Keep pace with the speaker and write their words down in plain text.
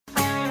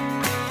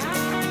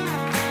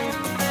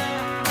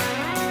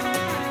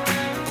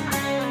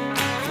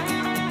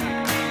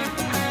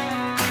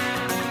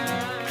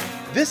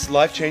This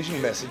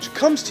life-changing message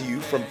comes to you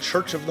from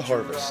Church of the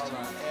Harvest.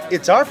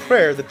 It's our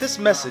prayer that this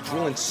message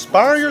will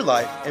inspire your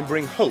life and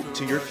bring hope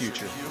to your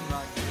future.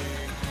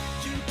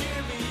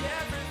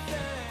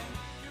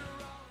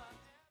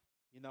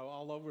 You know,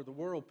 all over the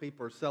world,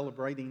 people are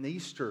celebrating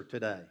Easter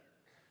today.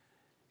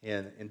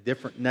 In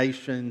different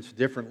nations,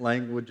 different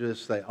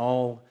languages, they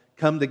all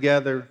come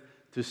together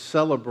to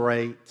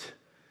celebrate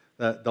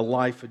the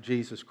life of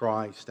Jesus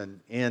Christ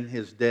and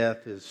His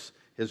death,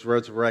 His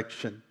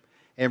resurrection.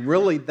 And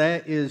really,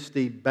 that is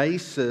the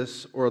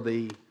basis, or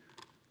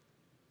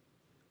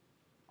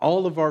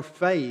all of our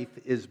faith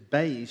is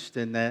based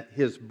in that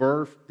His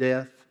birth,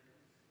 death,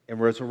 and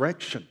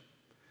resurrection.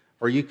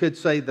 Or you could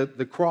say that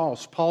the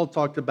cross. Paul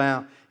talked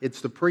about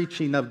it's the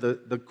preaching of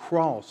the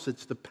cross.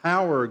 It's the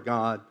power of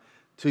God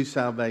to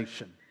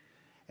salvation.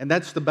 And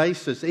that's the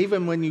basis.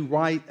 Even when you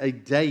write a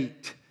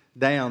date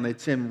down,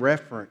 it's in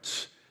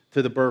reference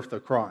to the birth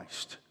of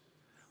Christ.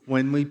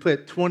 When we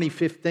put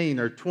 2015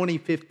 or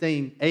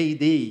 2015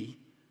 AD, it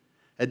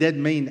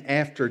doesn't mean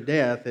after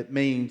death. It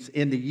means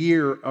in the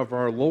year of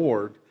our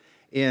Lord.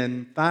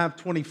 In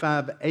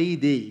 525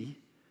 AD,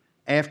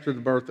 after the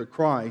birth of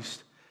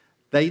Christ,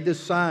 they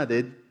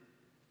decided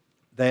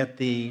that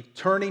the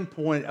turning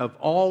point of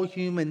all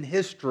human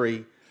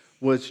history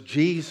was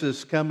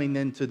Jesus coming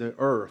into the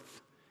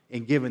earth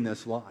and giving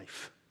us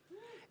life.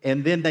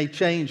 And then they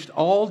changed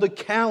all the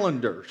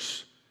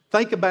calendars.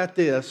 Think about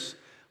this.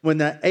 When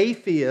the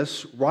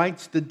atheist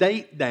writes the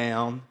date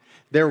down,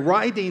 they're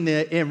writing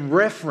it in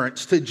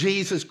reference to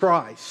Jesus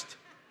Christ.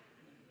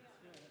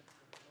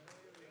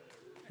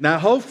 Now,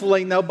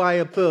 hopefully nobody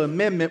will put an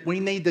amendment. We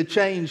need to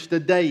change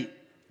the date,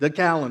 the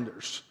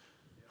calendars.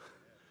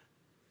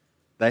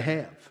 They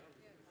have.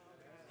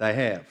 They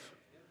have.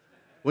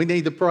 We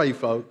need to pray,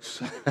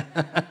 folks.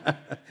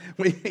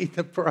 We need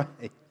to pray.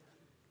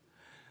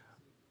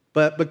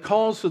 But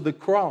because of the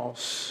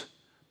cross,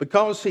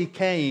 because He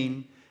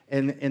came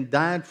and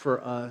died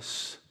for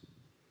us,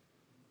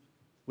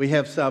 we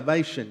have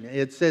salvation.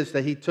 It says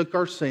that He took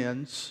our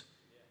sins.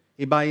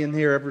 Anybody in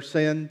here ever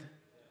sinned?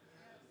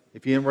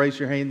 If you didn't raise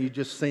your hand, you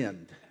just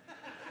sinned.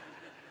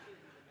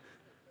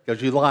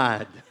 Because you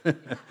lied.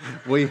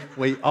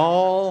 We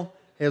all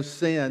have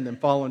sinned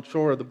and fallen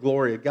short of the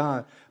glory of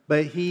God.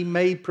 But He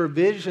made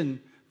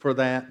provision for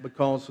that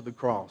because of the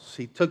cross.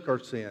 He took our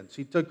sins.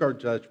 He took our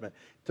judgment.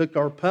 Took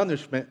our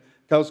punishment.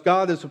 Because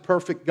God is a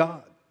perfect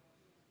God.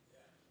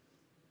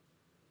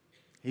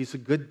 He's a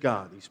good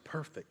God. He's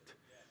perfect.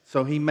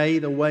 So He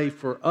made a way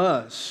for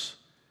us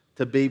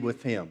to be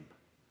with Him.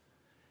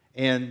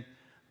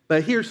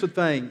 But here's the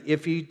thing.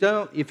 If you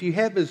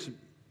have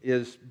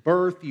His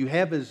birth, you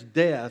have His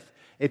death.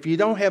 If you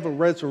don't have a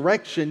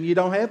resurrection, you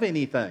don't have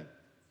anything.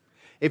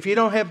 If you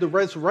don't have the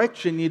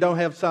resurrection, you don't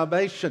have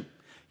salvation.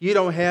 You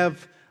don't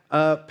have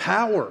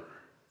power.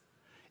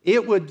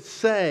 It would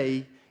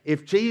say,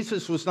 if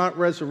Jesus was not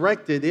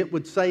resurrected, it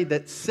would say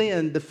that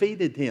sin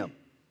defeated Him.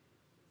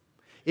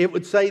 It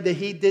would say that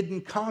He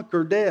didn't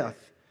conquer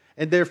death,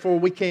 and therefore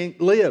we can't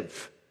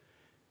live.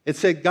 It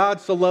said, God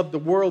so loved the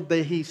world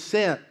that He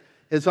sent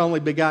His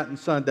only begotten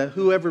Son, that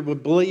whoever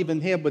would believe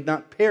in Him would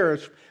not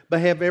perish,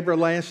 but have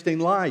everlasting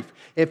life.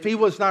 If He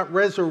was not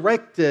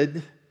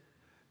resurrected,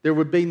 there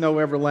would be no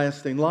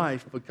everlasting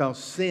life, because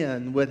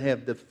sin would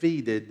have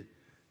defeated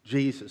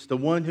Jesus. The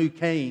one who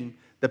came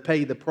to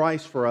pay the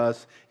price for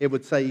us, it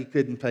would say He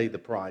couldn't pay the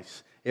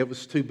price. It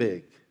was too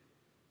big.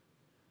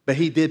 But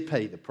He did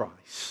pay the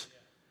price.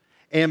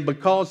 And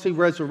because He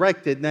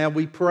resurrected, now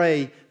we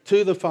pray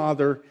to the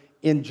Father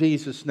in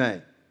Jesus'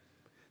 name.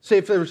 See,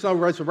 if there's no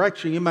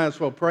resurrection, you might as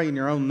well pray in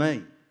your own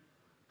name.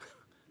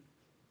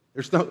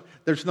 There's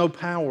no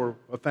power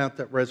without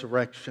that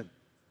resurrection.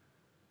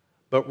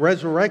 But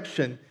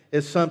resurrection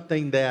is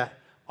something that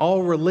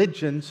all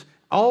religions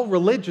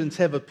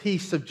have a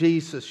piece of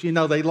Jesus. You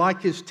know, they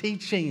like His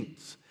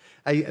teachings.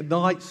 They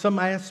like some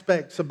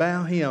aspects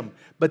about Him.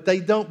 But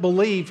they don't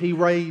believe He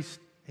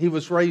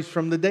was raised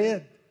from the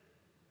dead.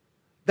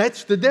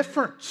 That's the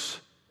difference.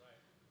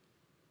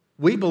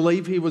 We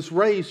believe He was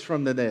raised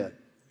from the dead.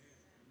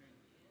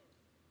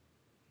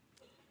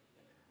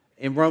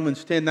 In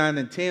Romans 10, 9,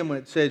 and 10, when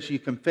it says you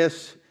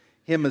confess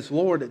Him as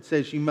Lord, it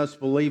says you must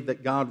believe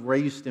that God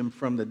raised Him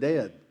from the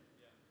dead.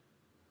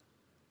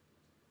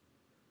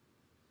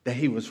 That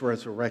He was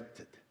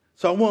resurrected.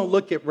 So I want to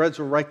look at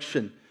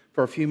resurrection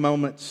for a few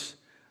moments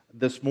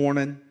this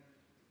morning.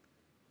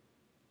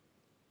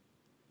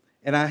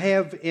 And I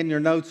have in your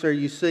notes there,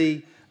 you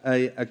see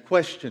a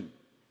question.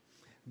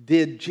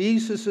 Did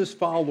Jesus'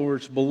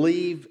 followers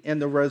believe in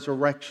the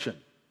resurrection?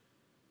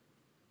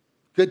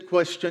 Good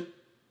question.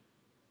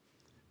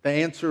 The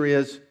answer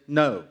is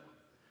no.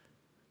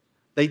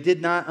 They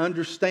did not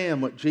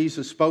understand what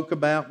Jesus spoke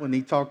about when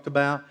He talked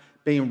about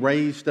being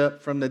raised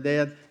up from the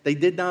dead. They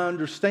did not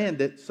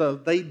understand it, so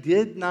they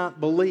did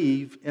not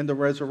believe in the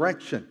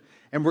resurrection.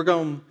 And we're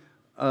going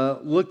to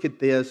look at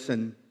this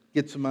and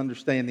get some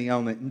understanding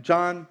on it. In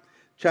John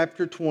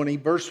chapter 20,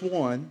 verse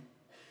 1,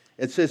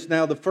 it says,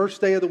 "Now the first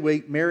day of the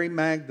week, Mary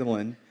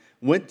Magdalene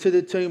went to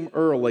the tomb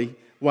early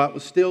while it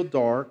was still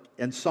dark,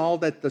 and saw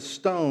that the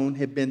stone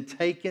had been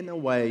taken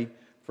away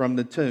from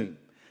the tomb.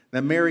 Now,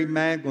 Mary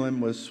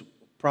Magdalene was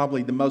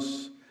probably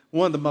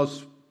one of the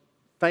most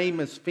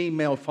famous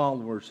female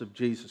followers of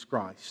Jesus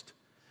Christ.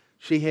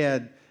 She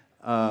had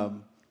a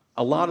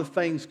lot of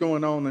things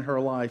going on in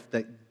her life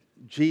that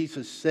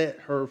Jesus set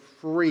her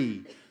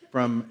free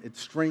from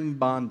extreme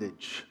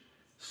bondage,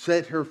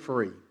 set her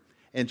free,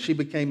 and she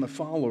became a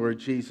follower of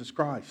Jesus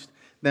Christ.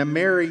 Now,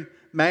 Mary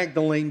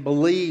Magdalene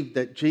believed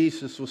that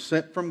Jesus was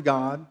sent from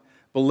God,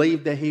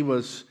 believed that he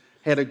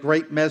had a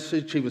great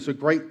message, he was a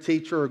great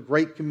teacher, a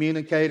great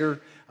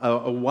communicator,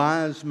 a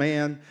wise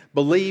man,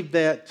 believed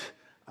that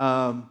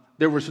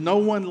there was no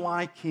one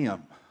like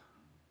him.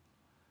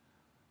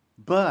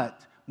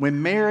 But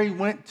when Mary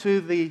went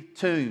to the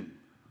tomb,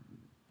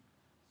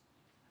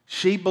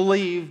 she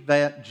believed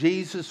that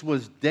Jesus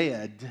was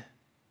dead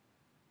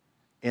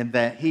and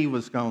that he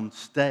was going to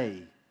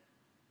stay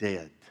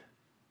dead.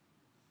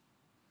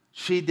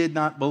 She did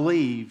not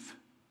believe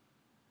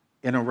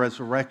in a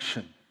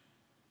resurrection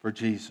for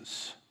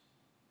Jesus.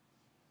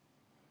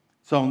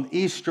 So on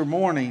Easter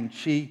morning,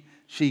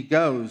 she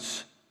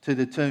goes to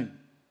the tomb.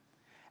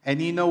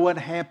 And you know what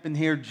happened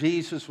here?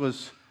 Jesus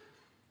was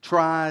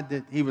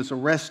tried, he was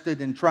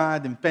arrested and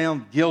tried and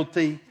found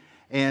guilty,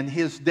 and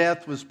his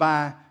death was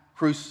by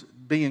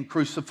being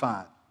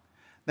crucified.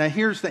 Now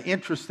here's the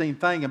interesting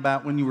thing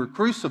about when you were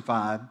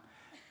crucified,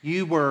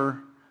 you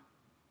were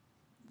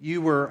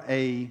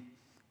a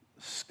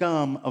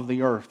scum of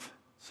the earth,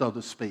 so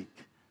to speak.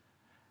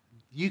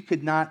 You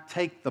could not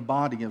take the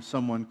body of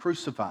someone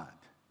crucified.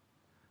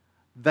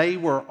 They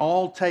were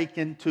all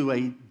taken to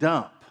a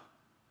dump.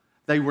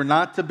 They were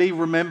not to be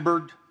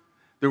remembered.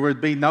 There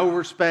would be no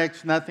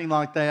respects, nothing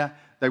like that.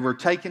 They were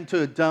taken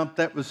to a dump.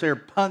 That was their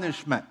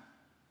punishment.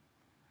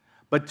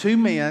 But two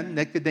men,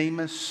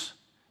 Nicodemus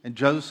and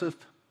Joseph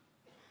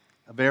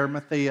of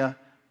Arimathea,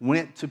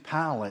 went to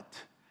Pilate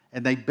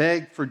and they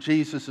begged for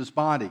Jesus'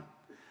 body.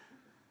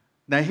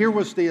 Now here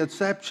was the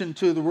exception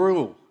to the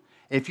rule.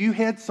 If you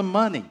had some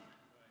money,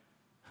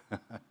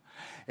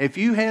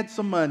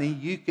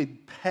 you could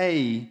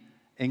pay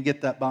and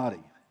get that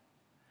body.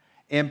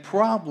 And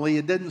probably,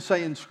 it didn't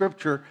say in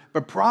Scripture,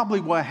 but probably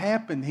what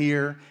happened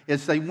here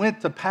is they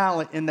went to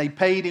Pilate and they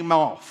paid him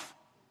off.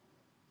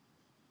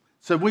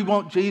 So we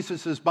want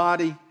Jesus'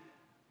 body,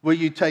 will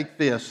you take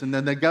this? And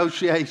the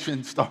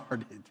negotiation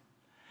started.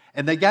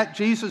 And they got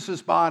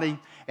Jesus' body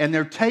and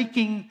they're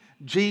taking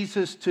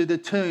Jesus to the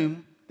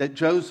tomb that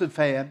Joseph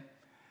had.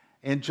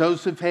 And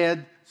Joseph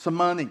had some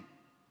money.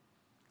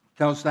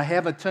 Because to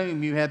have a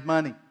tomb, you had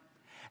money.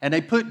 And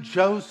they put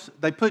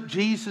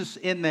Jesus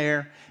in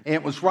there, and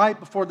it was right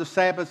before the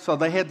Sabbath, so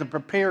they had to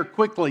prepare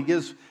quickly,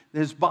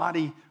 his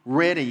body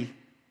ready.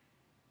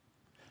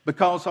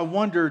 Because I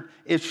wondered,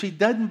 if she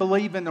doesn't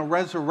believe in the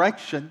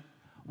resurrection,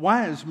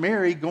 why is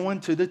Mary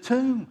going to the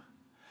tomb?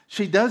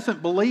 She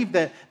doesn't believe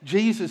that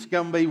Jesus is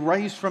going to be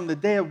raised from the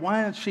dead.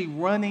 Why is she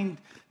running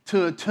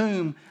to a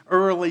tomb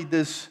early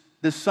this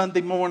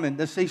Sunday morning,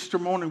 this Easter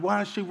morning?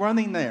 Why is she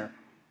running there?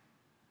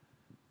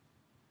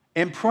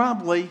 And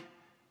probably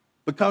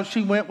because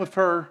she went with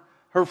her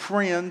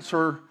friends,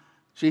 or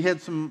she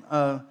had some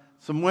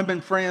women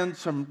friends,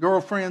 some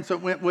girlfriends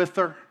that went with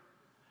her.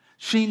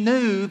 She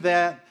knew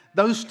that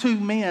those two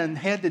men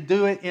had to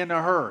do it in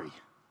a hurry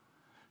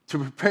to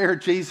prepare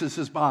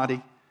Jesus'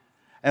 body.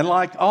 And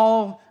like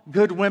all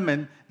good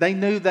women, they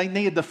knew they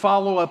needed to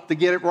follow up to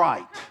get it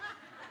right.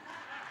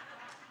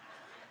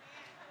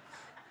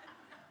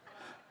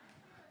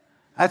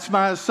 That's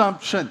my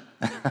assumption.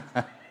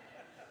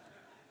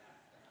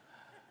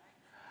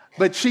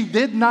 But she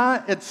did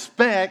not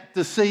expect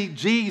to see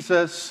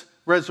Jesus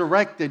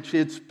resurrected. She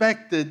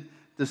expected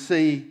to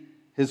see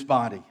his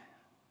body.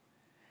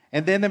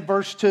 And then in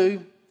verse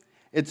 2,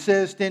 it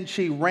says, then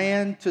she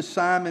ran to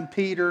Simon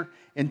Peter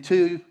and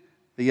to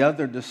the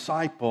other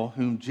disciple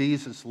whom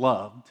Jesus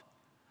loved.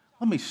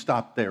 Let me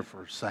stop there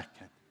for a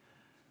second.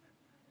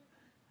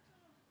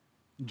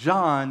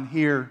 John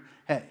here,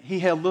 he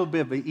had a little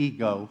bit of an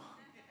ego.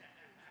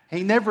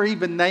 He never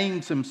even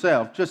names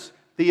himself, just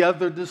the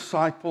other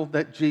disciple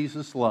that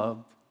Jesus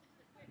loved.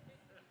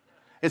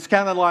 It's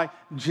kind of like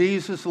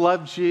Jesus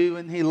loves you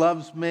and he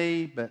loves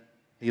me, but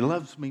he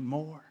loves me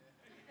more.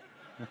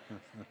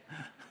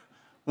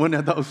 One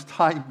of those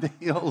type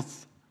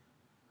deals.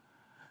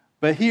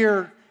 But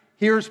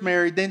here's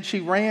Mary. Then she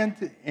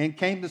ran and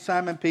came to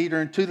Simon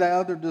Peter and to the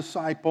other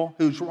disciple,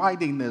 who's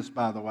writing this,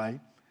 by the way,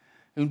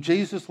 whom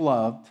Jesus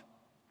loved,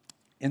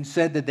 and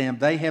said to them,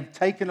 they have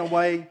taken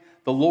away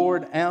the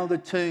Lord out of the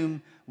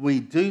tomb. We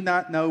do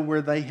not know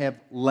where they have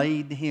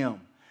laid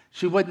him.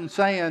 She wasn't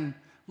saying,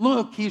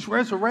 look, he's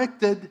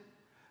resurrected.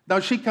 No,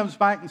 she comes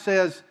back and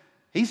says,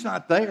 he's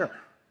not there.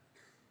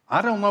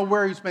 I don't know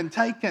where he's been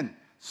taken.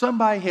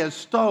 Somebody has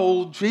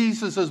stole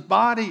Jesus'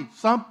 body.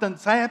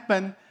 Something's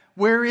happened.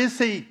 Where is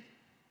he?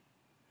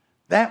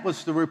 That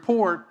was the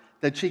report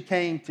that she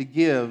came to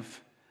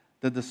give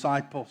the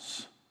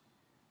disciples.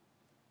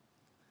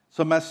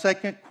 So my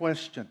second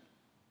question.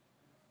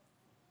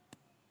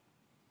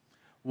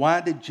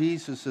 Why did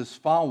Jesus'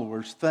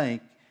 followers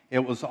think it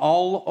was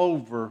all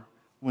over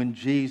when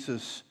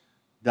Jesus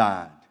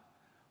died?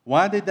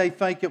 Why did they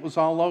think it was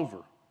all over?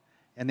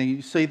 And then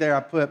you see there I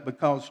put,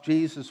 because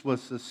Jesus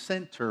was the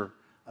center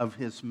of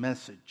his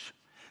message.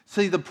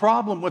 See, the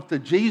problem with the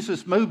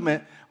Jesus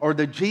movement or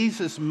the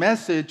Jesus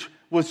message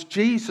was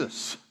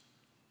Jesus.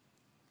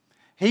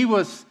 He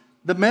was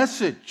the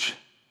message.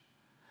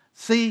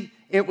 See,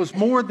 it was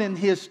more than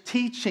his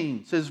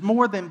teachings. It's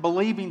more than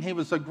believing he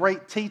was a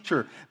great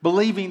teacher,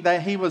 believing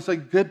that he was a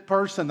good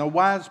person, a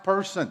wise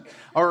person,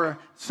 or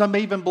some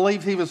even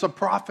believed he was a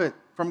prophet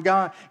from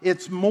God.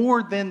 It's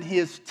more than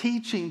his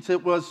teachings.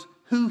 It was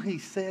who he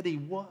said he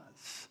was.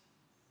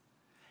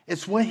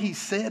 It's what he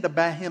said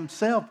about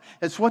himself.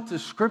 It's what the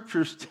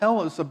scriptures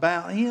tell us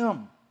about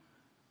him.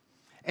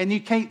 And you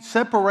can't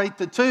separate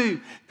the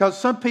two, because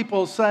some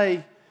people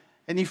say,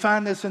 and you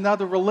find this in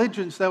other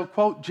religions, they'll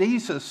quote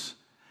Jesus.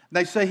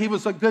 They say he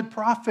was a good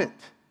prophet.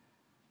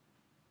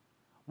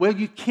 Well,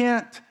 you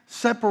can't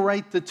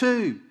separate the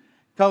two,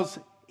 because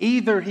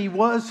either he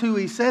was who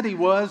he said he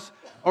was,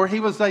 or he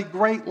was a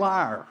great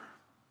liar.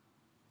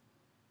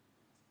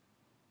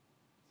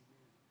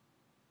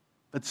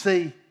 But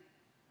see,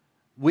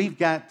 we've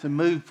got to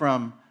move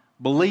from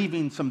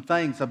believing some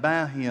things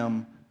about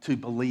him to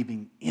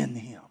believing in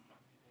him.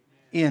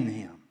 In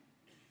him.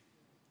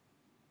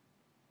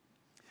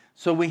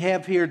 So we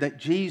have here that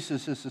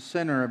Jesus is the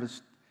center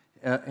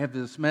of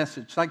his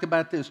message. Think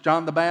about this.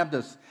 John the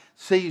Baptist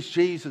sees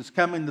Jesus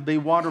coming to be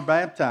water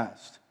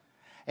baptized.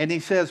 And he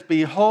says,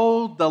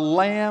 "Behold the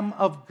Lamb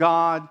of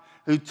God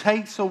who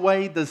takes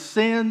away the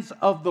sins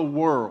of the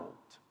world."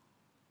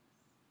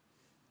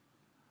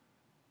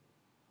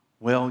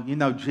 Well, you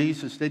know,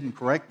 Jesus didn't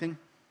correct him.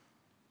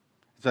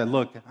 He said,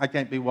 "Look, I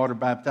can't be water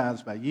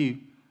baptized by you.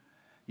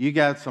 You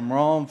got some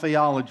wrong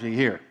theology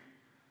here.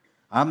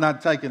 I'm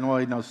not taking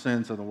away no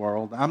sins of the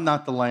world. I'm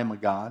not the Lamb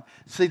of God."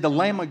 See, the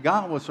Lamb of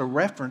God was a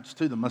reference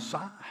to the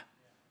Messiah.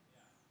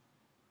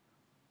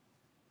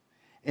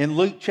 In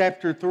Luke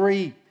chapter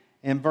 3,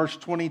 in verse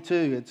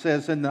 22, it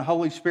says, "And the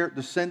Holy Spirit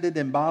descended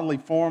in bodily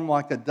form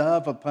like a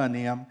dove upon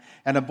him,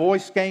 and a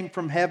voice came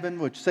from heaven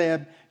which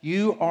said,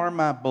 'You are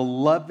my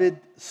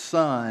beloved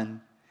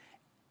Son,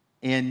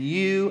 in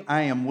you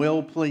I am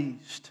well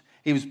pleased.'"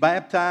 He was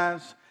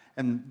baptized,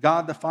 and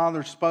God the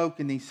Father spoke,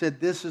 and he said,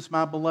 "This is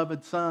my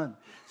beloved Son."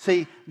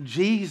 See,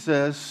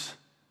 Jesus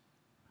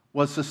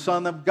was the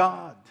Son of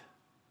God,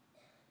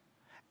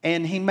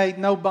 and he made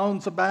no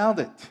bones about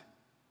it.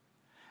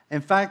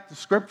 In fact, the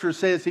scripture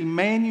says,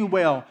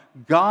 Emmanuel,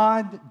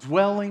 God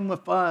dwelling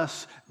with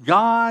us.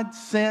 God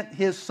sent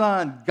his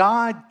Son.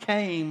 God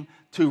came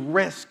to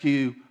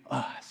rescue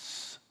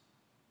us.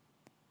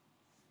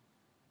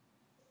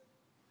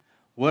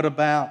 What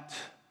about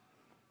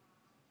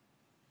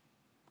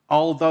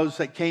all those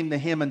that came to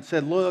him and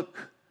said,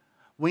 "Look,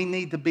 we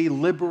need to be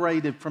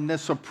liberated from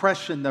this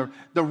oppression,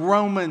 the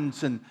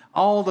Romans and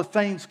all the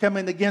things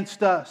coming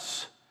against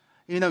us"?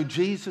 You know,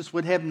 Jesus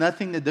would have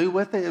nothing to do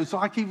with it. It was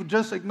like he would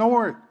just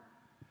ignore it.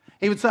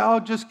 He would say, "Oh,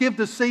 just give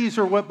to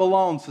Caesar what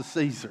belongs to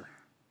Caesar."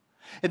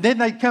 And then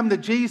they'd come to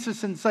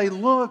Jesus and say,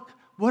 "Look,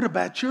 what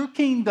about your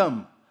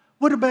kingdom?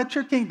 What about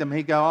your kingdom?"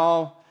 He'd go,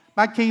 "Oh,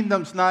 my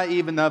kingdom's not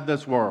even of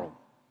this world."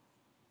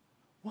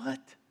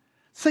 What?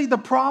 See, the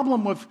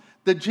problem with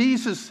the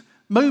Jesus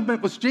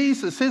movement was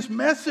Jesus, his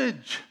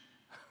message.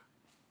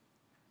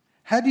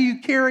 How do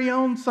you carry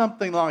on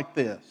something like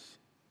this?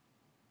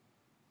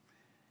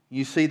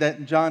 You see that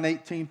in John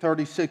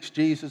 18:36,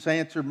 Jesus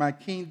answered, "My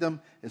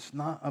kingdom is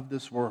not of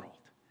this world."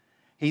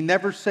 He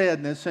never said,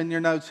 and it's in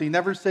your notes, he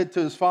never said to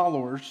his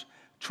followers,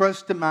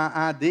 "Trust in my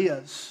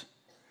ideas."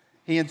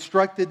 He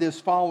instructed his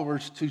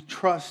followers to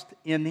trust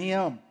in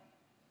him.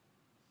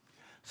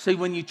 See,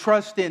 when you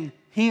trust in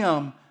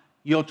him,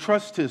 you'll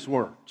trust his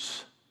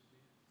words.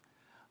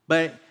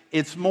 But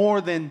it's more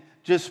than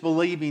just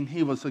believing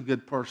he was a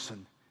good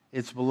person.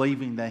 It's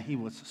believing that he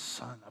was the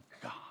Son of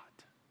God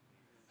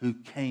who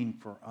came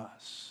for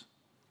us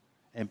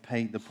and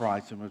paid the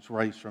price and was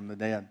raised from the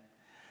dead.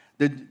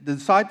 The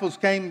disciples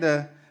came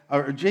to,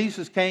 or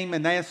Jesus came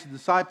and asked the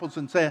disciples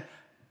and said,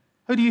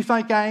 "Who do you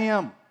think I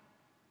am?"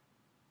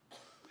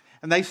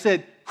 And they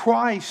said,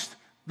 "Christ,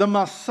 the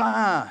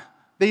Messiah,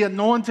 the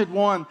anointed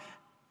one."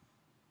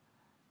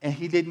 And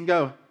he didn't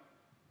go,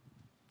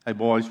 "Hey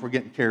boys, we're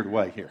getting carried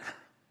away here.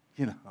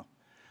 You know,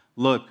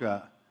 look,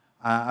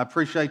 I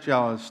appreciate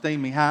y'all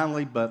esteem me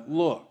highly, but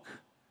look,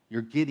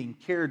 you're getting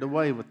carried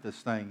away with this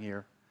thing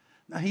here."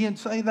 Now, he didn't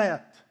say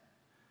that.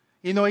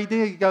 You know, he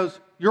did. He goes,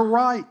 "You're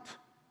right.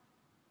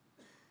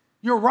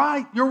 You're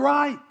right. You're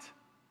right."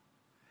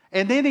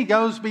 And then he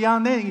goes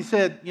beyond that. He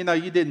said, "You know,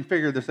 you didn't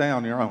figure this out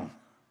on your own.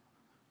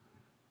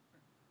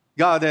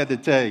 God had to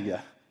tell you.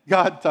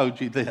 God told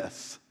you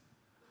this."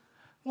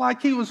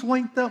 Like he was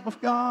linked up with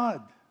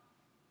God.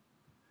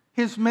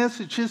 His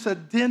message, his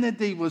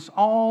identity was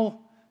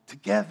all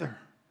together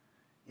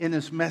in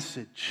his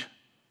message.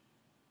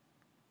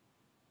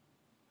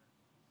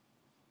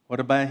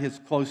 What about his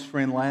close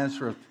friend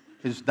Lazarus,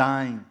 his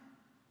dying?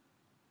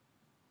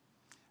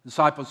 The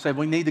disciples said,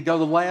 we need to go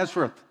to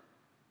Lazarus.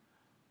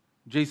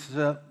 Jesus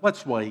said,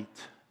 let's wait.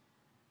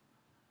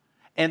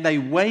 And they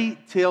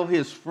wait till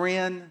his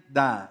friend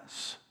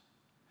dies.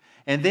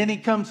 And then he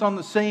comes on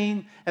the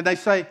scene and they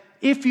say,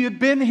 if you had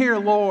been here,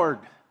 Lord,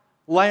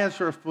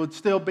 Lazarus would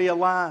still be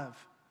alive.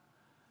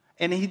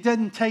 And he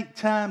didn't take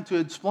time to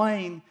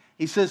explain.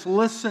 He says,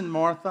 listen,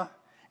 Martha.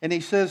 And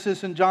he says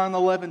this in John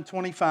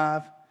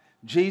 11:25.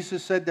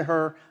 Jesus said to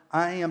her,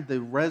 I am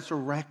the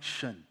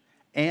resurrection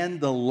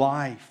and the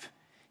life.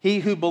 He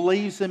who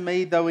believes in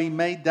me, though he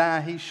may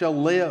die, he shall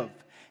live.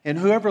 And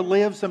whoever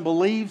lives and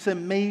believes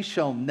in me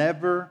shall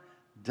never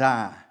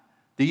die.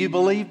 Do you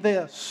believe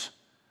this?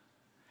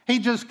 He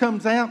just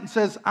comes out and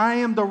says, I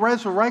am the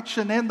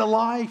resurrection and the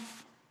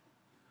life.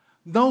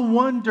 No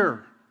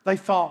wonder they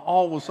thought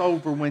all was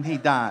over when he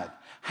died.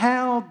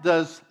 How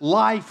does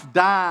life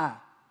die?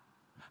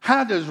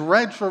 How does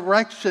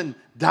resurrection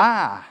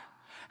die?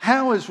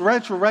 How is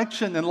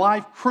resurrection and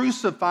life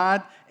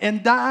crucified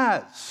and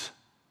dies?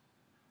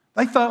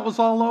 They thought it was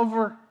all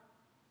over.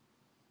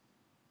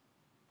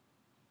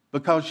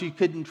 Because you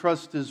couldn't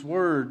trust his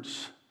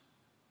words,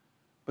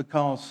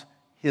 because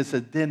his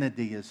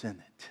identity is in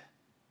it.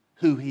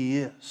 Who he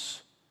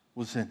is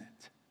was in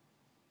it.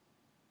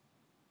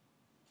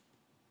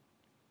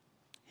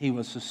 He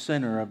was the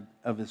center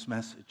of his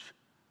message.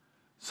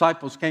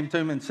 Disciples came to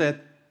him and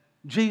said,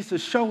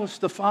 Jesus, show us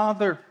the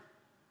Father.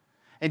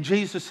 And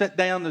Jesus sat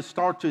down to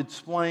start to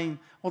explain,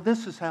 well,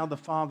 this is how the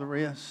Father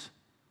is.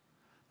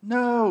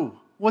 No.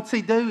 What's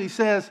he do? He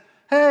says,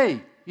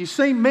 hey, you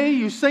seen me,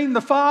 you seen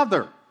the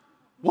Father.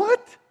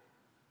 What?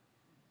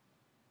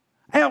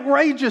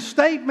 Outrageous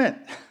statement.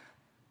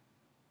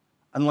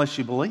 Unless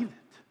you believe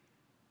it.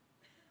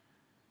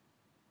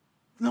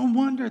 No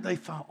wonder they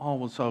thought all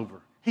was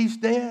over. He's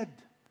dead.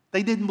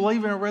 They didn't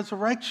believe in a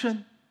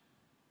resurrection.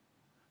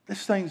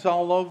 This thing's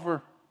all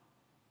over.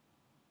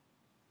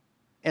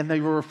 And they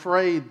were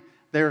afraid.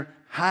 They're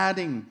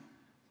hiding.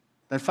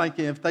 They're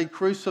thinking if they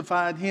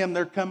crucified him,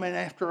 they're coming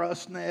after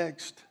us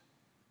next.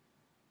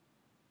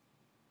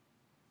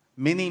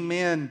 Many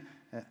men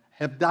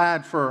have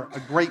died for a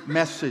great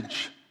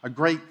message, a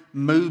great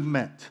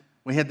movement.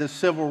 We had the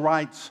civil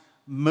rights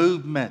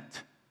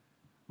movement.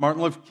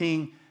 Martin Luther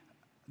King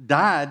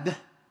died,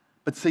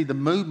 but see, the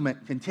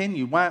movement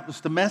continued. Why? It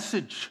was the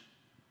message.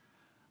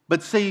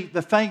 But see,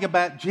 the thing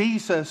about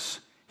Jesus,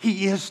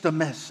 he is the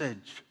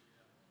message.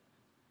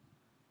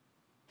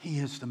 He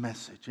is the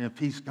message. And if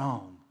he's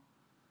gone,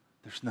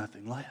 there's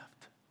nothing left.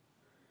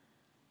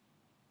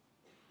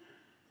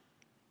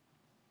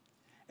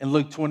 In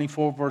Luke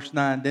 24, verse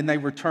 9, then they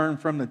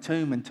returned from the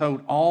tomb and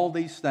told all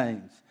these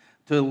things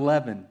to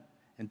 11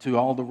 and to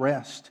all the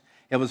rest.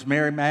 It was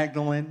Mary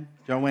Magdalene,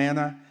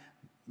 Joanna,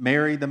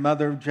 Mary, the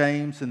mother of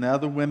James, and the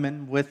other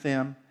women with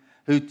them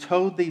who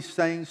told these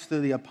things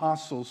to the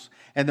apostles.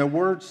 And their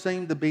words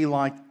seemed to be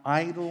like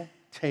idle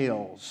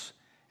tales.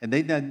 And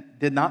they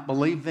did not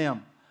believe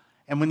them.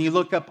 And when you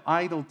look up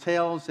idle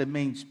tales, it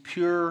means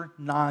pure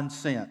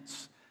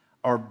nonsense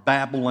or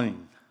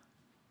babbling.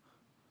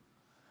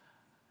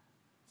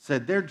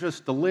 Said they're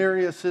just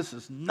delirious. This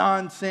is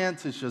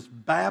nonsense. It's just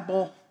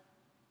babble.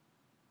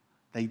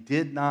 They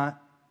did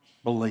not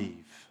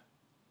believe.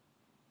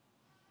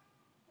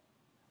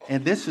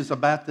 And this is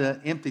about the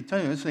empty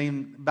tomb. It's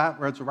even about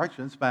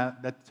resurrection. It's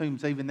about that the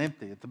tomb's even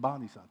empty. The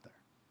body's out there.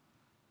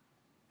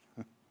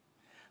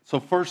 So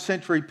first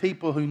century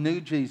people who knew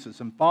Jesus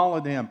and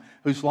followed him,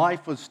 whose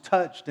life was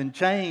touched and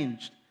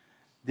changed,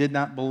 did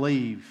not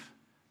believe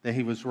that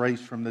he was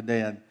raised from the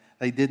dead.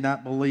 They did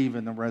not believe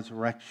in the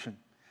resurrection.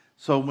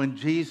 So when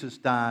Jesus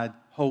died,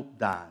 hope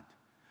died.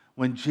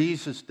 When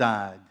Jesus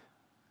died,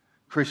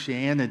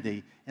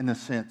 Christianity, in a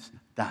sense,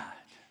 died.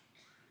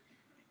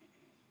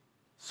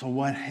 So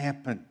what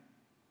happened?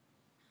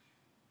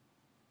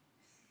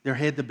 There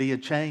had to be a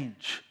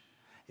change.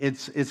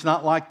 It's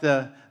not like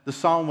the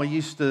song we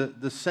used to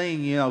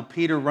sing, you know,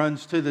 Peter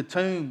runs to the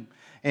tomb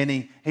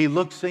and he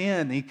looks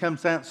in, he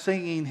comes out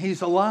singing,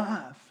 he's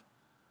alive.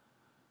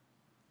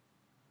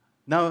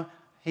 No,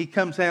 he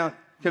comes out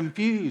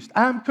confused.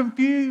 I'm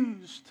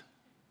confused.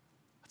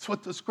 That's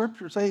what the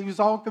scriptures say. He was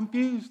all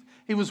confused.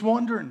 He was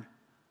wondering,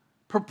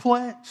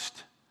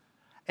 perplexed.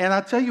 And I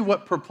tell you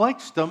what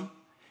perplexed him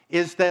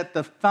is that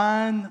the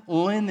fine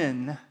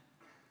linen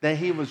that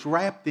he was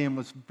wrapped in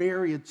was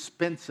very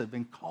expensive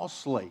and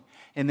costly.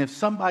 And if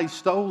somebody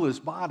stole his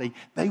body,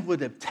 they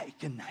would have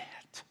taken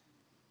that.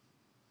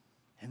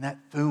 And that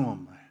threw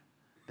them.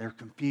 They're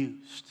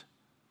confused.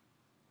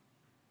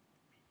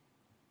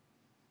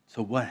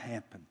 So what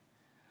happened?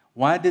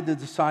 Why did the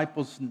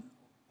disciples,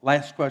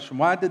 last question,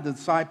 why did the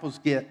disciples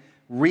get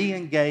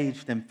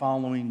re-engaged in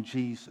following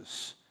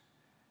Jesus?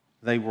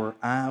 They were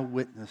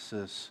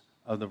eyewitnesses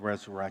of the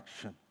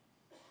resurrection.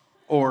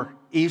 Or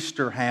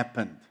Easter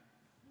happened.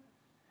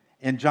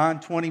 In John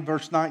 20,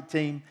 verse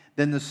 19,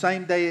 then the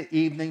same day at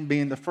evening,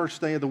 being the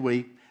first day of the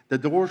week, the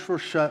doors were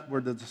shut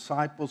where the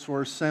disciples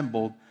were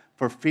assembled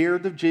for fear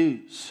of the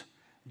Jews.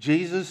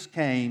 Jesus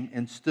came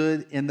and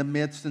stood in the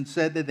midst and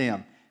said to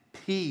them,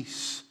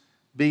 peace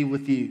be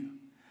with you.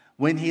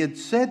 When he had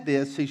said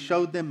this, he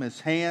showed them his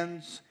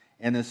hands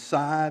and his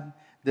side.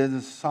 The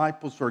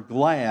disciples were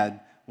glad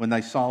when they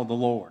saw the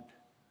Lord.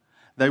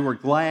 They were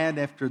glad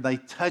after they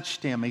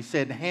touched him. He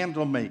said,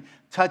 handle me,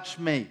 touch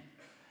me.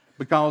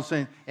 Because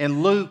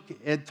in Luke,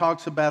 it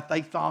talks about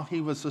they thought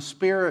he was a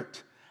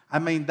spirit. I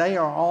mean, they've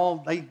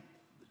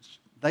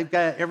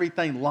got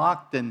everything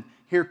locked, and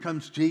here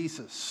comes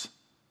Jesus.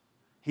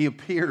 He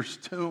appears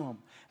to them.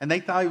 And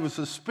they thought he was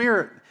a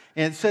spirit.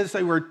 And it says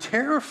they were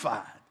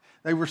terrified.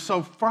 They were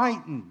so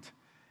frightened.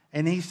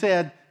 And he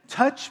said,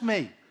 touch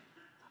me.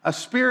 A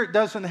spirit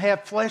doesn't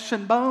have flesh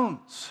and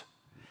bones.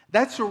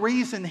 That's the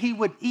reason he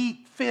would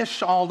eat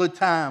fish all the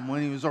time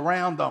when he was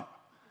around them.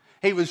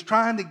 He was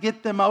trying to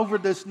get them over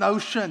this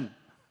notion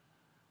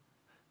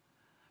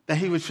that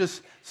he was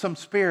just some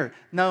spirit.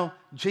 No,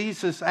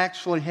 Jesus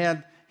actually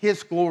had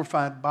his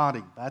glorified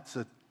body. That's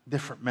a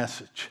different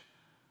message.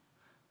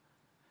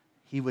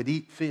 He would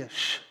eat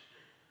fish.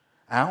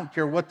 I don't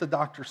care what the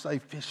doctors say,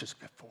 fish is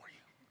good for you.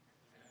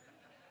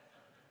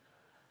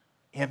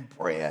 And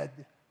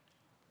bread.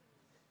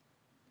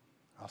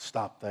 I'll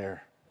stop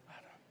there.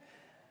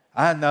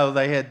 I know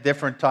they had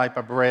different type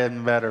of bread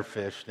and better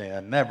fish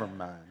then. Never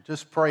mind.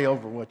 Just pray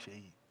over what you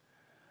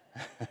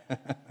eat.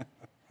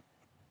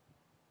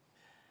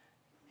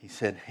 He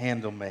said,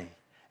 handle me.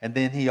 And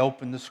then he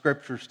opened the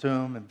scriptures to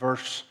them in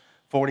verse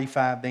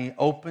 45. Then he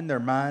opened their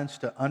minds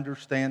to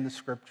understand the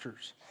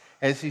scriptures.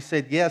 As he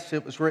said, yes,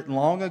 it was written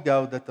long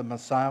ago that the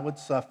Messiah would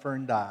suffer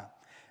and die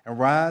and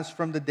rise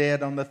from the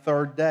dead on the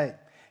third day.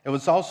 It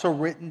was also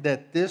written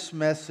that this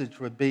message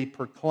would be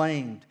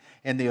proclaimed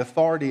in the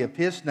authority of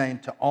his name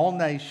to all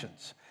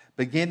nations,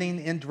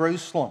 beginning in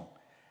Jerusalem.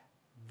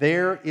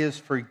 There is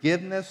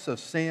forgiveness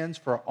of sins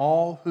for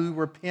all who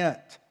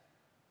repent.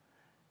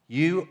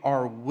 You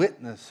are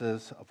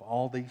witnesses of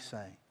all these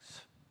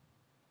things.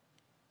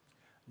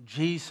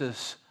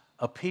 Jesus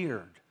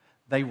appeared.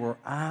 They were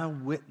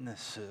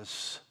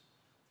eyewitnesses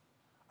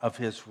of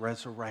his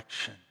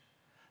resurrection.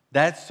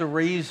 That's the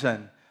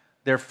reason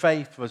their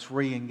faith was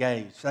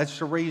re-engaged. That's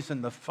the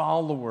reason the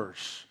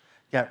followers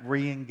got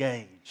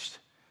re-engaged.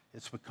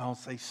 It's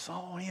because they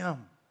saw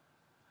him.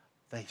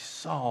 They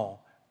saw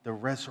the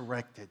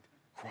resurrected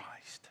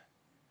Christ.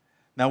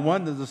 Now,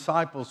 one of the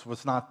disciples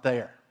was not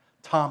there,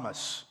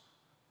 Thomas.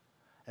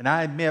 And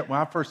I admit, when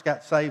I first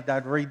got saved,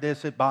 I'd read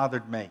this, it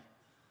bothered me.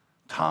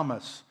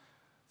 Thomas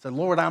said,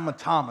 Lord, I'm a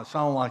Thomas.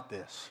 I don't like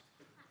this.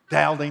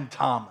 Doubting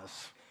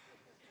Thomas.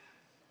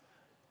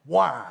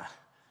 Why?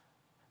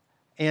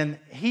 And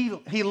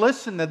he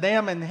listened to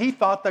them, and he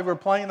thought they were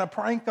playing a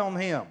prank on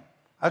him.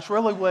 That's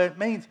really what it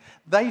means.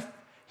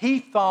 He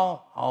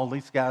thought, all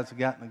these guys have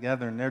gotten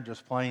together, and they're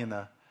just playing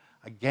a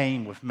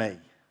game with me.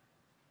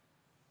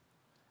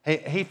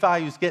 He thought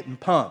he was getting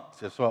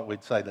punked, is what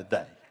we'd say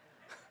today.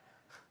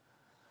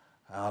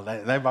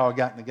 They've all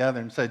gotten together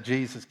and said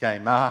Jesus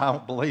came. I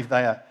don't believe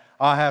that.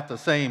 I have to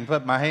see him,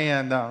 put my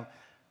hand on.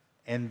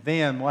 And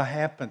then what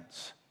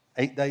happens?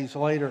 8 days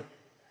later,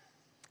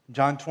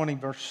 John 20,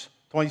 verse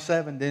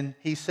 27, then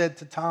he said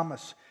to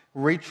Thomas,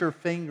 reach your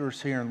fingers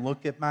here and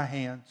look at my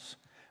hands.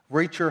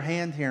 Reach your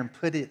hand here and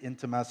put it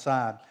into my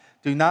side.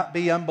 Do not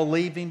be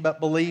unbelieving, but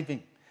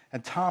believing.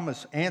 And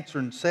Thomas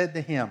answered and said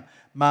to him,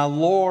 my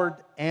Lord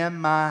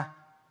and my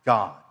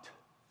God.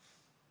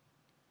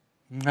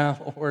 My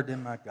Lord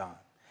and my God.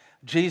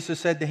 Jesus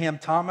said to him,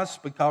 Thomas,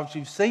 because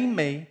you've seen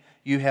me,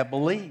 you have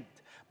believed.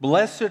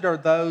 Blessed are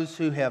those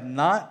who have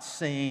not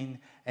seen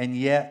and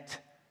yet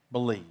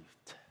believed.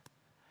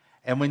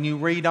 And when you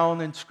read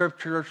on in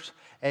scriptures,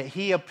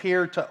 he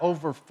appeared to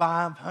over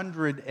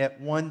 500 at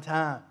one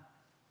time.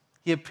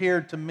 He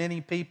appeared to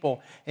many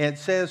people, and it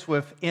says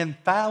with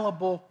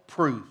infallible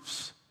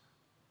proofs.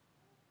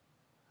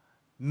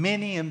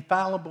 Many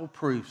infallible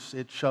proofs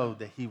it showed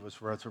that he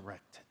was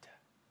resurrected.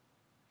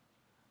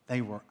 They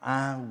were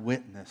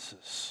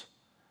eyewitnesses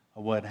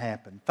of what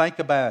happened. Think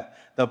about it.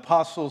 The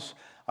apostles,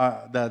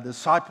 the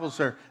disciples,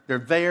 they're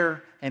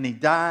there, and he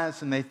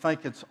dies, and they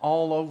think it's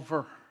all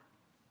over.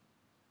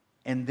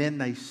 And then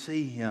they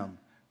see him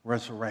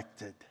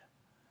resurrected.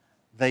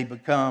 They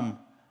become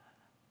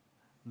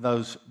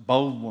those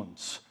bold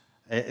ones.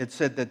 It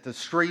said that the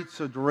streets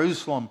of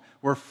Jerusalem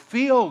were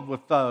filled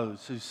with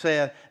those who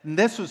said, and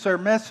this was their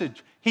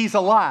message, he's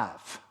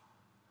alive.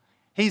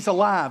 He's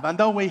alive. I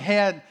know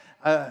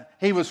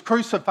he was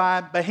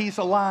crucified, but he's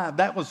alive.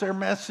 That was their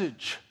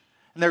message.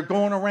 And they're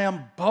going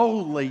around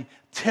boldly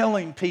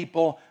telling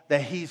people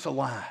that he's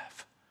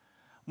alive.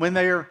 When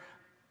they're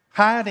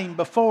hiding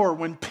before,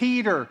 when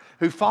Peter,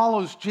 who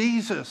follows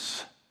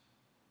Jesus,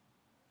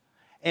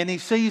 and he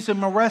sees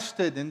him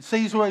arrested and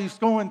sees what he's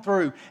going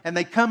through, and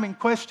they come and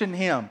question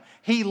him,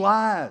 he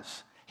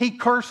lies. He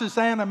curses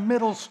at a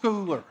middle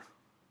schooler.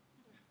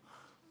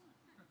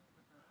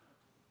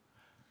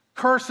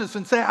 Curses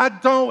and says, I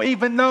don't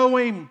even know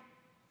him.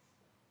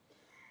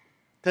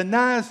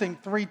 Denies him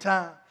 3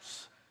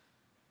 times.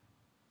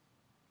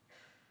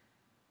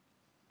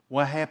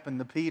 What happened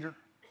to Peter?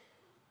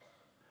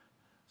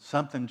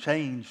 Something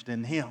changed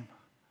in him.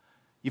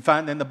 You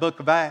find in the book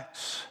of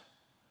Acts,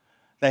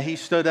 that he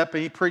stood up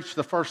and he preached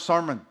the first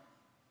sermon.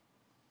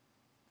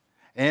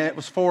 And it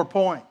was 4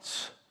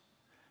 points.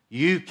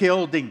 You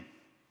killed him.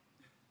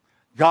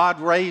 God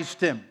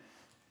raised him.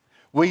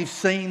 We've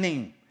seen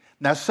him.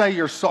 Now say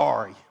you're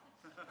sorry.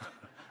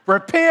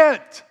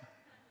 Repent,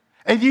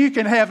 and you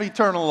can have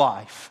eternal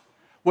life.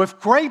 With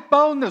great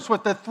boldness,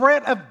 with the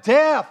threat of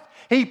death,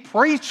 he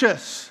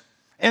preaches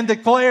and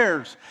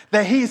declares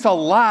that he's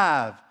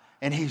alive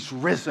and he's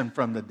risen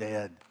from the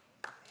dead.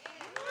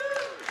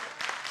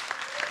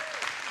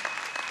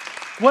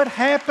 What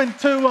happened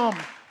to them?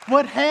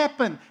 What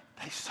happened?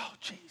 They saw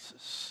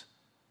Jesus.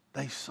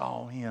 They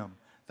saw him.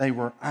 They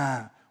were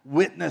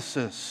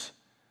eyewitnesses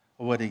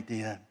of what he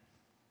did.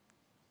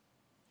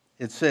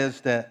 It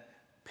says that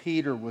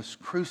Peter was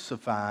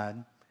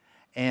crucified,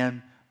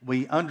 and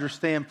we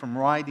understand from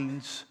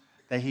writings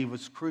that he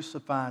was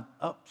crucified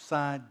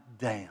upside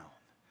down,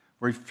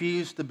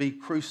 refused to be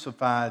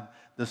crucified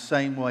the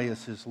same way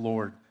as his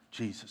Lord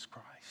Jesus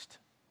Christ.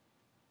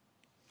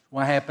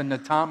 What happened to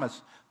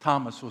Thomas?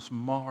 Thomas was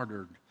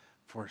martyred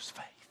for his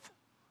faith.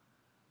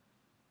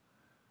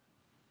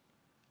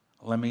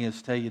 Let me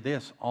just tell you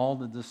this, all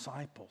the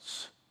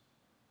disciples,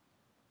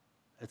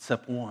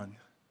 except one,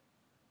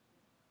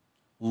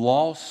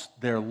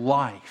 lost their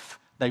life.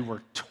 They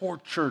were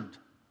tortured.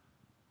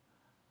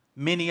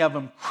 Many of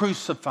them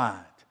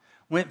crucified.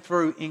 Went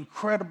through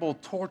incredible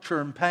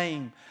torture and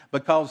pain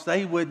because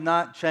they would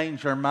not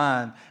change their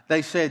mind.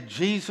 They said,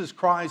 Jesus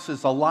Christ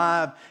is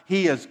alive.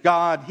 He is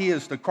God. He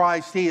is the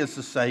Christ. He is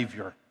the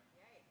Savior.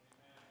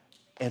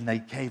 And they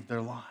gave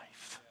their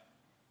life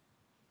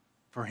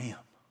for him.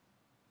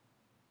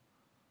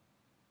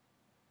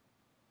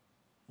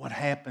 What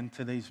happened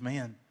to these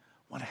men?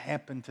 What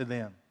happened to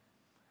them?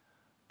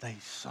 They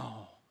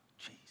saw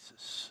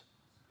Jesus.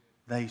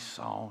 They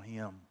saw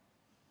him.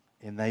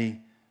 And they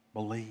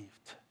believed.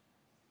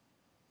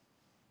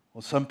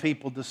 Well, some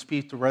people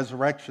dispute the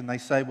resurrection. They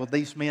say, well,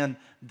 these men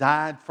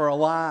died for a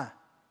lie.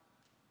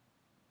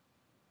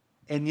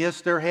 And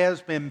yes, there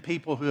has been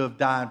people who have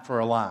died for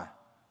a lie.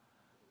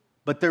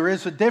 But there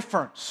is a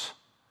difference.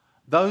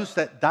 Those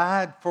that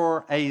died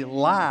for a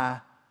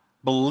lie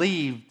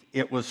believed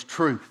it was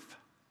truth.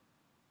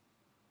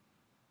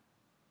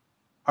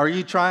 Are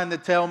you trying to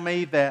tell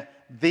me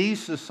that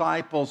these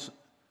disciples,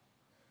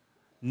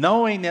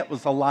 knowing it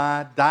was a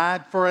lie,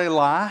 died for a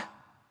lie?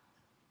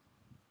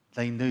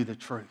 They knew the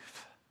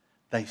truth.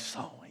 They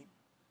saw him.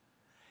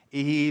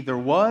 He either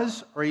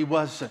was or he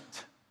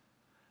wasn't.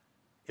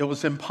 It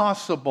was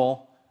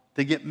impossible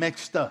to get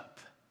mixed up.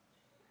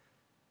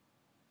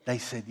 They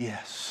said,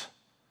 yes,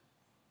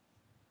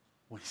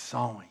 we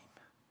saw him.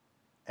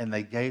 And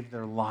they gave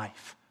their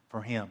life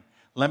for him.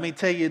 Let me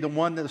tell you, the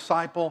one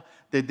disciple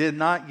that did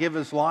not give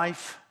his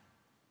life,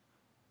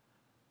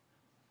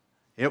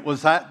 it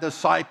was that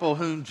disciple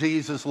whom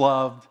Jesus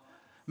loved.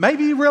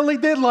 Maybe he really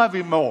did love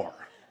him more.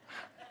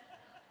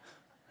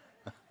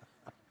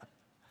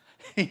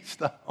 He's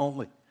the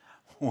only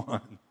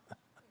one.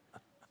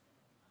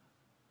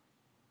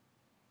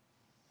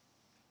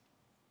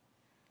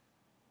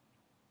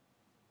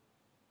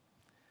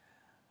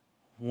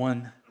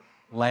 One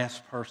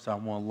last person I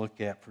want to look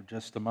at for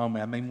just a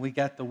moment. I mean, we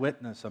got the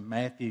witness of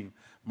Matthew,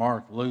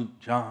 Mark, Luke,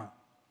 John,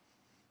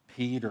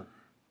 Peter,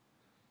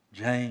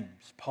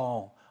 James,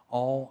 Paul,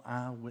 all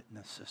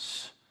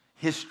eyewitnesses.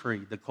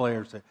 History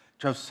declares it.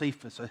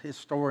 Josephus, a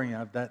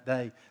historian of that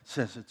day,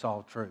 says it's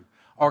all true.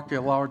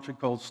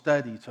 Archaeological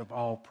studies have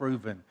all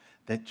proven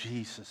that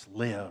Jesus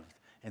lived,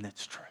 and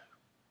it's true.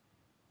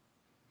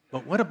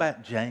 But what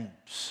about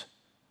James?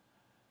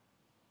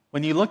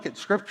 When you look at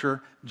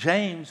Scripture,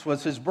 James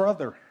was his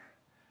brother,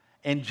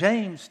 and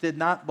James did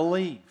not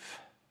believe.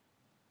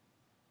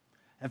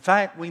 In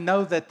fact, we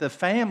know that the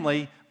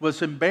family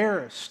was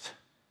embarrassed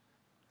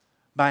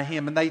by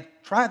him, and they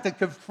tried to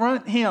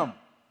confront him.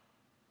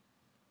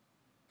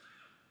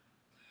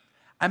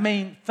 I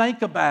mean,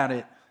 think about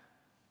it.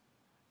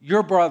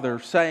 Your brother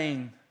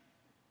saying,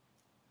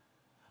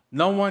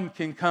 no one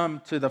can come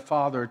to the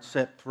Father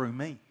except through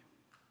me.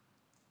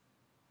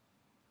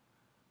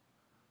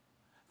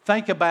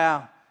 Think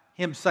about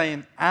him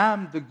saying,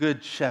 I'm the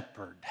good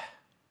shepherd.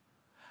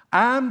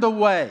 I'm the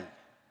way.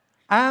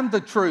 I'm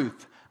the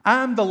truth.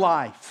 I'm the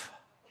life.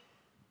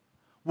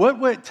 What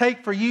would it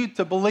take for you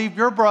to believe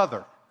your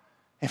brother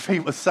if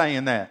he was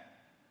saying that?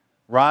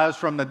 Rise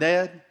from the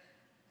dead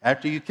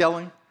after you kill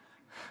him?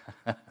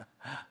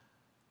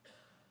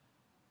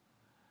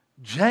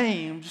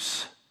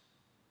 James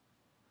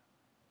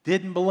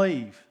didn't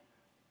believe,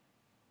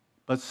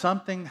 but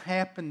something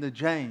happened to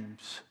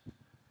James.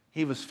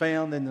 He was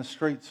found in the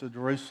streets of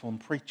Jerusalem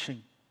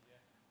preaching,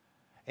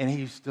 and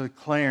he's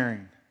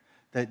declaring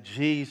that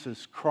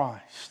Jesus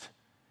Christ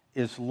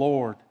is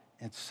Lord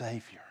and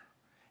Savior,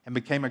 and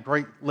became a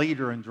great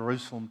leader in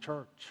Jerusalem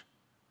church.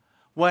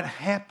 What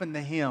happened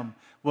to him?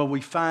 Well,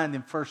 we find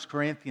in 1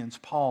 Corinthians,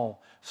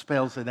 Paul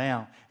spells it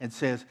out and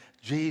says,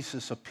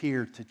 Jesus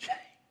appeared to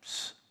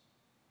James.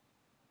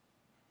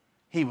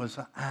 He was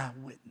an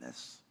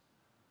eyewitness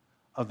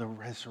of the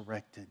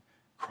resurrected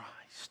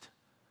Christ.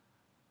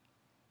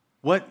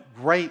 What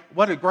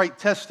a great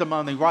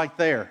testimony right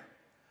there.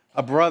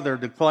 A brother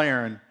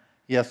declaring,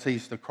 yes,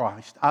 he's the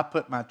Christ. I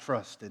put my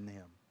trust in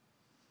him.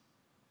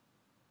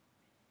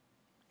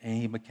 And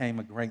he became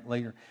a great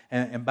leader.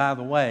 And by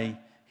the way,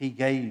 he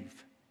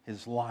gave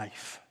his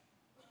life.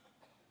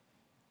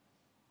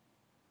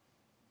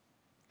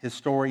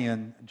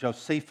 Historian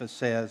Josephus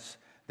says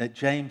that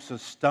James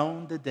was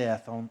stoned to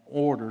death on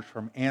orders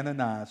from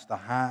Ananias, the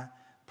high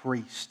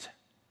priest,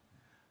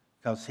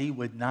 because he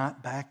would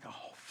not back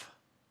off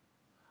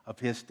of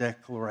his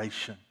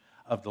declaration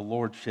of the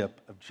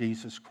lordship of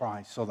Jesus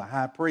Christ. So the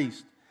high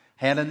priest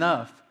had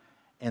enough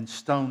and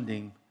stoned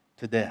him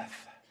to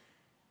death.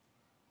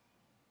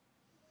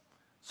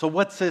 So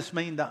what's this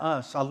mean to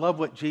us? I love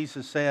what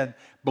Jesus said.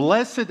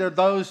 Blessed are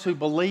those who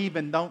believe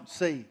and don't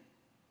see.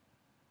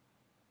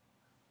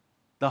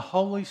 The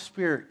Holy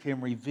Spirit can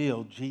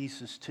reveal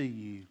Jesus to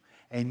you,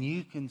 and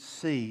you can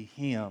see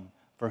him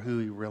for who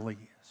he really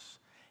is.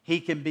 He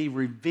can be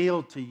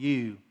revealed to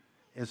you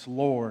as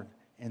Lord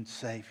and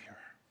Savior.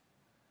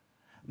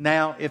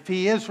 Now, if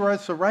he is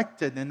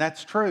resurrected, and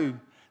that's true,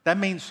 that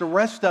means the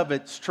rest of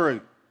it's true.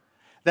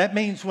 That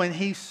means when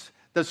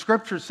the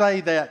scriptures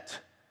say that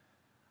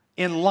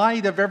in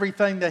light of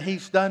everything that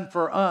he's done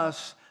for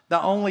us,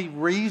 the only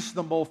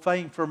reasonable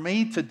thing for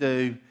me to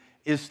do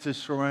is to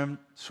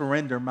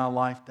surrender my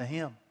life to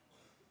him,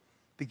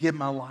 to give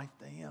my life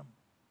to him.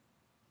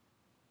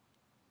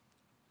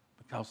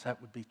 Because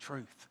that would be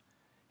truth.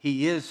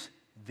 He is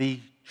the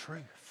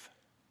truth.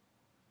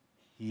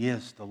 He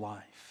is the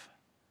life.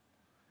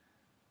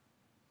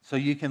 So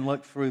you can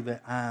look through the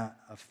eye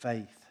of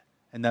faith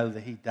and know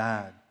that he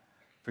died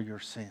for your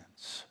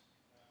sins.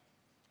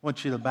 I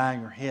want you to bow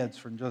your heads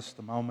for just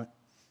a moment.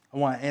 I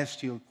want to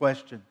ask you a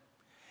question.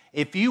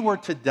 If you were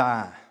to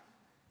die,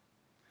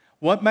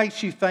 what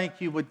makes you think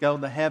you would go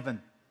to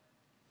heaven?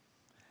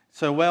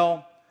 So,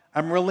 well,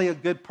 I'm really a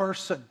good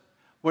person.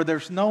 Well,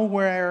 there's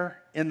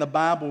nowhere in the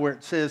Bible where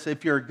it says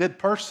if you're a good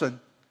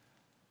person,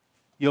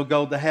 you'll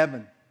go to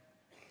heaven.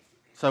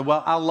 So,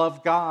 well, I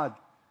love God.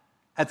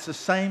 That's the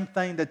same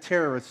thing the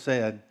terrorists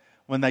said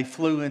when they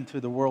flew into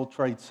the World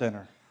Trade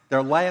Center.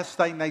 Their last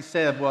thing they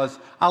said was,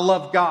 I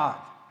love God.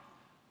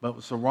 But it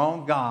was the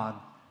wrong God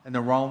and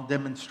the wrong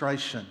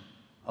demonstration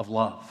of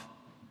love.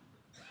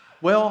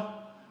 Well,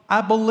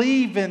 I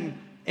believe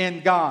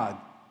in God.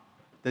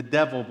 The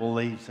devil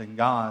believes in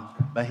God,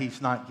 but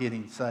he's not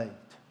getting saved.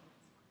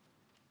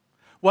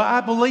 Well,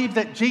 I believe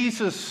that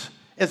Jesus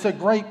is a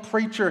great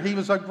preacher. He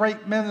was a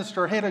great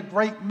minister, had a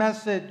great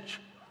message.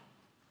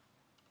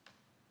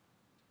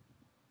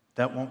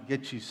 That won't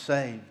get you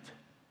saved.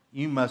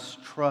 You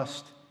must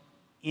trust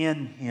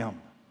in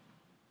him.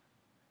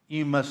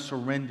 You must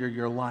surrender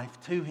your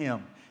life to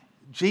him.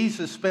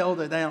 Jesus spelled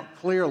it out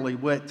clearly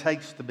what it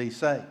takes to be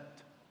saved.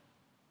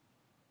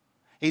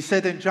 He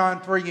said in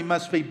John 3, you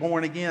must be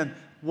born again.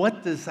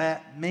 What does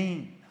that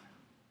mean?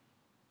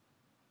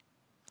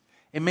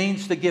 It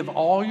means to give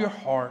all your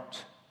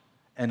heart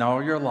and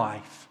all your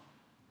life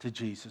to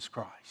Jesus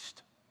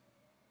Christ.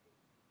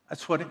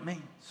 That's what it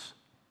means.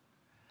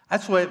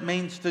 That's what it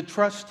means to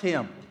trust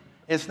him.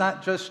 It's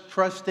not just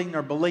trusting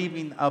or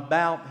believing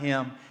about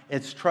him.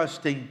 It's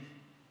trusting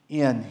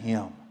in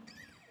him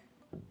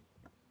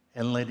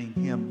and letting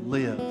him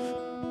live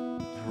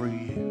through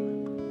you.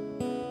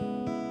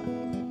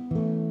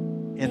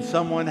 And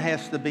someone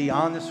has to be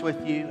honest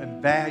with you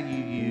and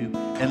value you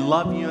and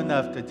love you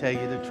enough to tell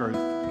you the truth.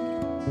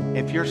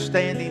 If you're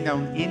standing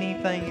on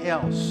anything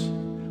else,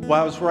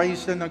 well, I was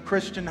raised in a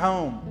Christian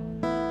home.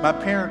 My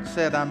parents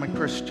said I'm a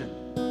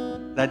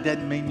Christian. That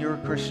doesn't mean you're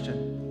a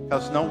Christian.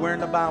 Because nowhere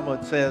in the Bible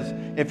it says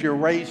if you're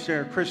raised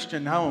in a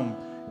Christian home,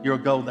 you'll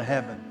go to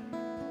heaven.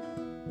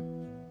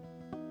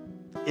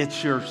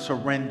 It's your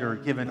surrender,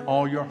 giving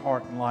all your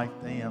heart and life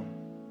to him.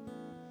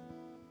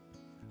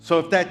 So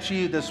if that's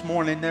you this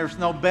morning, there's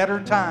no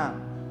better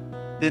time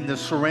than to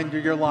surrender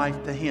your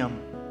life to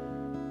him.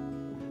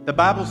 The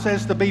Bible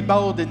says to be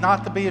bold and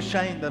not to be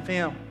ashamed of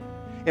him.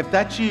 If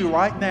that's you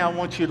right now, I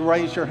want you to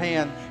raise your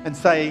hand and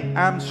say,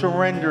 I'm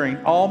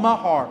surrendering all my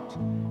heart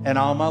and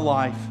all my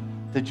life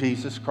to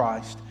Jesus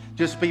Christ.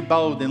 Just be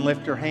bold and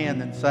lift your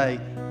hand and say,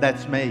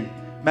 that's me.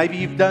 Maybe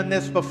you've done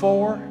this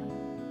before,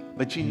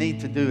 but you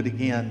need to do it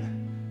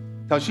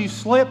again. Because you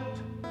slipped.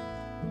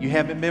 You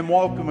haven't been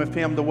walking with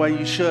him the way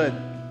you should.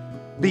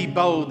 Be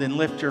bold and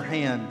lift your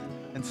hand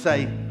and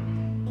say,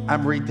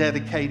 I'm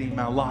rededicating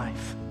my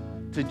life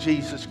to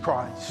Jesus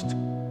Christ.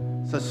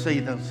 So see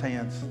those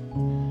hands.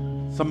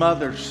 Some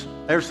others,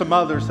 there's some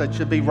others that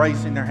should be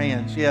raising their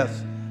hands.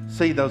 Yes,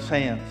 see those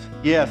hands.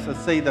 Yes, I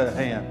see the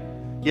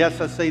hand.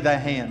 Yes, I see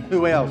that hand.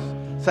 Who else?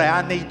 Say,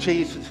 I need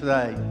Jesus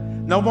today.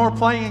 No more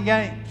playing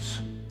games.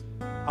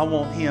 I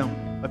want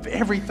him with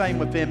everything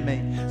within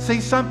me. See,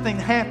 something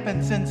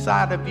happens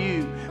inside of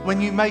you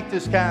when you make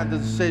this kind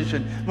of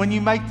decision, when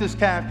you make this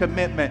kind of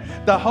commitment.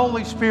 The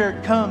Holy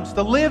Spirit comes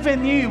to live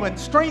in you and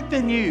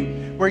strengthen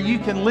you where you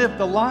can live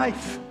the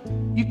life.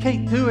 You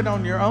can't do it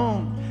on your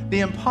own.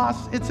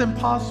 It's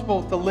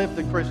impossible to live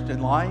the Christian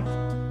life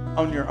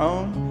on your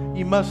own.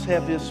 You must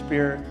have His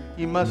Spirit.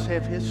 You must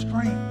have His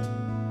strength.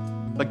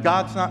 But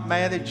God's not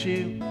mad at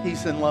you.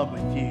 He's in love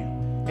with you.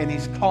 And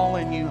He's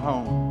calling you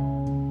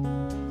home.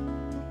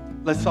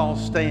 Let's all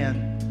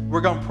stand.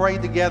 We're going to pray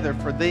together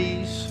for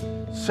these.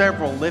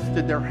 Several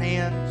lifted their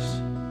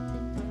hands,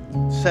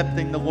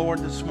 accepting the Lord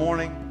this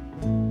morning.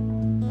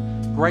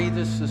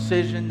 Greatest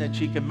decision that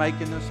you can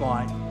make in this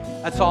life.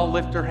 Let's all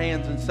lift our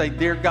hands and say,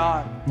 Dear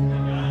God,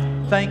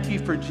 thank you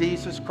for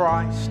Jesus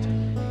Christ.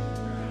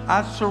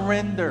 I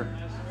surrender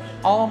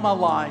all my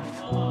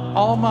life,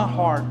 all my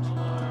heart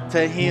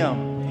to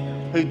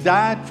Him who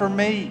died for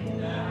me.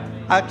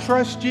 I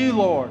trust you,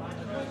 Lord.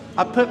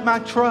 I put my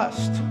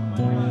trust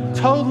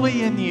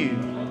totally in you.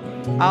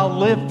 I'll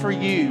live for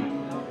you.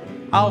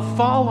 I'll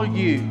follow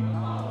you.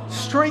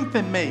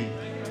 Strengthen me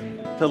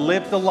to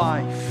live the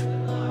life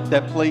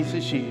that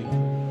pleases you.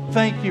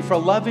 Thank you for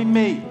loving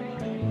me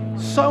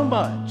so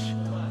much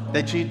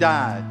that you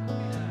died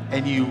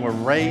and you were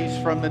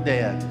raised from the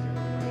dead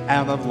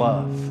out of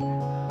love.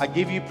 I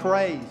give you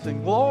praise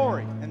and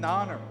glory and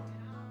honor.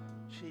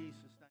 In Jesus'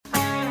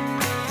 name.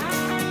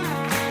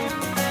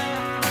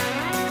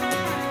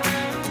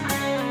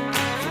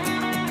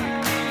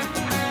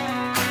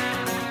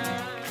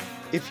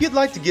 If you'd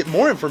like to get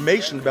more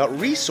information about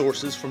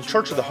resources from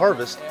Church of the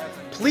Harvest,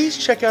 please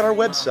check out our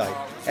website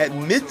at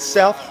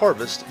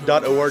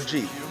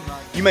midsouthharvest.org.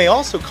 You may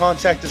also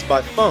contact us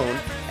by phone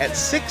at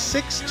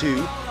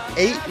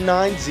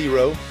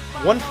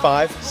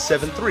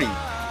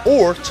 662-890-1573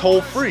 or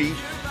toll free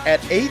at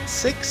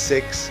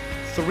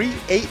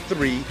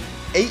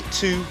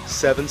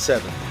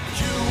 866-383-8277.